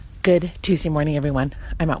Good Tuesday morning, everyone.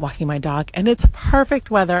 I'm out walking my dog, and it's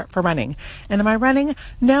perfect weather for running. And am I running?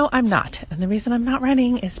 No, I'm not. And the reason I'm not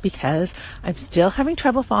running is because I'm still having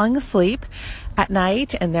trouble falling asleep at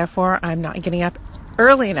night, and therefore I'm not getting up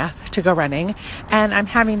early enough to go running, and I'm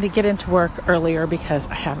having to get into work earlier because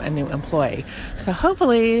I have a new employee. So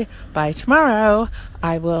hopefully by tomorrow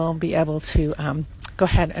I will be able to go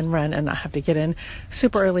ahead and run and not have to get in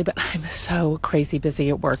super early, but I'm so crazy busy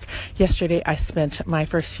at work. Yesterday I spent my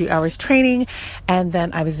first few hours training, and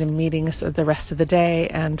then I was in meetings the rest of the day,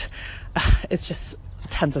 and it's just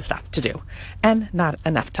tons of stuff to do and not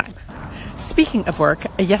enough time. Speaking of work,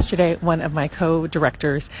 yesterday one of my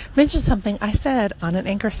co-directors mentioned something I said on an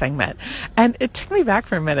anchor segment, and it took me back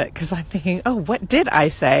for a minute because I'm thinking, oh, what did I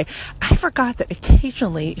say? I forgot that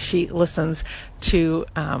occasionally she listens to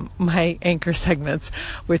my anchor segments,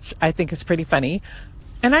 which I think is pretty funny.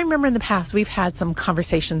 And I remember in the past, we've had some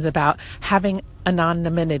conversations about having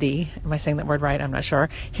anonymity. Am I saying that word right? I'm not sure.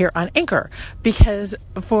 Here on Anchor, because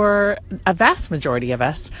for a vast majority of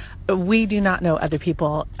us, we do not know other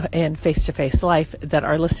people in face-to-face life that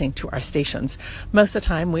are listening to our stations. Most of the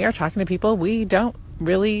time, we are talking to people we don't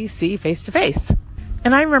really see face-to-face.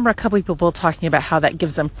 And I remember a couple of people talking about how that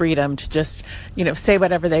gives them freedom to just, say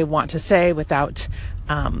whatever they want to say without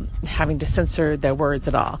having to censor their words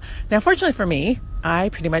at all. Now, fortunately for me, I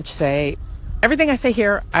pretty much say everything I say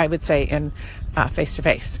here, I would say in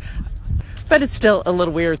face-to-face. But it's still a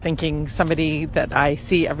little weird thinking somebody that I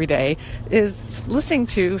see every day is listening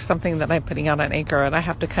to something that I'm putting out on Anchor, and I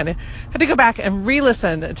have to go back and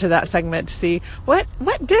re-listen to that segment to see what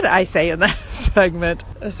did I say in that segment.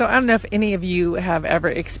 So I don't know if any of you have ever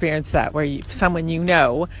experienced that, where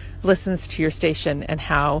someone listens to your station and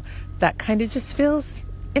how that kind of just feels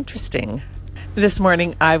interesting. This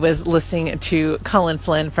morning, I was listening to Colin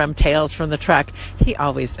Flynn from Tales from the Truck. He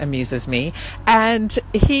always amuses me. And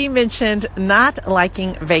he mentioned not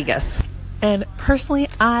liking Vegas. And personally,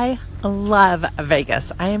 I love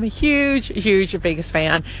Vegas. I am a huge, huge Vegas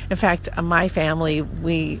fan. In fact, my family,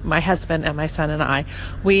 my husband and my son and I,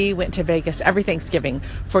 we went to Vegas every Thanksgiving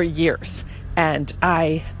for years. And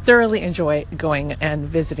I thoroughly enjoy going and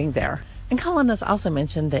visiting there. And Colin has also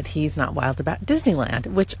mentioned that he's not wild about Disneyland,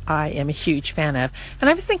 which I am a huge fan of. And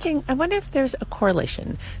I was thinking, I wonder if there's a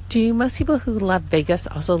correlation. Do most people who love Vegas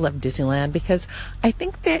also love Disneyland? Because I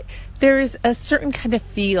think that there is a certain kind of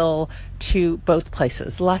feel to both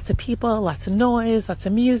places. Lots of people, lots of noise, lots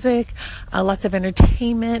of music, lots of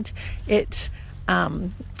entertainment.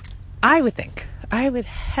 I would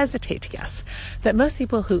hesitate to guess that most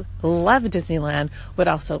people who love Disneyland would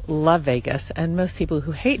also love Vegas, and most people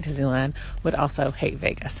who hate Disneyland would also hate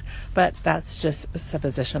Vegas. But that's just a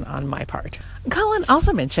supposition on my part. Colin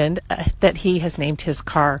also mentioned that he has named his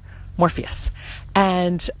car Morpheus.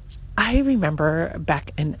 And I remember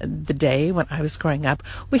back in the day when I was growing up,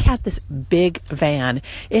 we had this big van.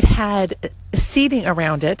 It had seating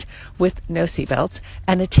around it with no seatbelts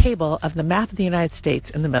and a table of the map of the United States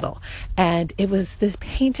in the middle. And it was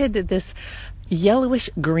painted this yellowish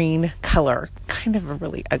green color, kind of a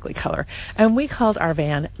really ugly color. And we called our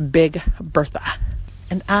van Big Bertha.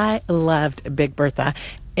 And I loved Big Bertha.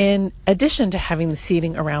 In addition to having the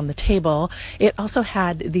seating around the table, it also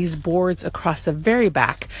had these boards across the very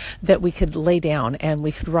back that we could lay down, and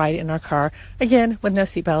we could ride in our car, again, with no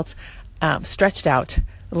seatbelts, stretched out,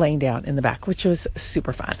 laying down in the back, which was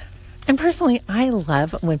super fun. And personally, I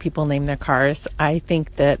love when people name their cars. I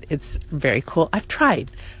think that it's very cool. I've tried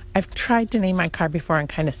to name my car before and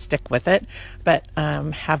kind of stick with it, but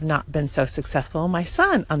have not been so successful. My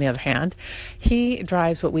son, on the other hand, he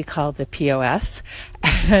drives what we call the POS,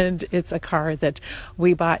 and it's a car that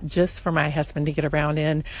we bought just for my husband to get around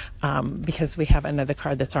in because we have another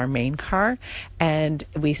car that's our main car, and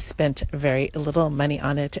we spent very little money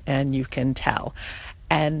on it, and you can tell.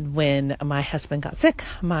 And when my husband got sick,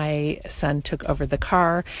 my son took over the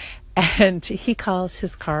car, and he calls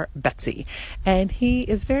his car Betsy. And he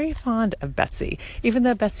is very fond of Betsy, even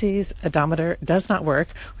though Betsy's odometer does not work,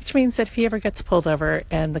 which means that if he ever gets pulled over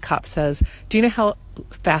and the cop says, "Do you know how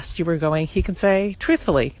fast you were going?" he can say,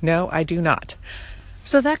 truthfully, "No, I do not."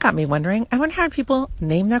 So that got me wondering, I wonder how people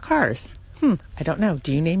name their cars. I don't know.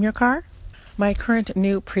 Do you name your car? My current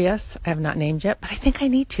new Prius, I have not named yet, but I think I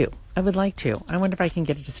need to. I would like to. I wonder if I can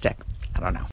get it to stick. I don't know.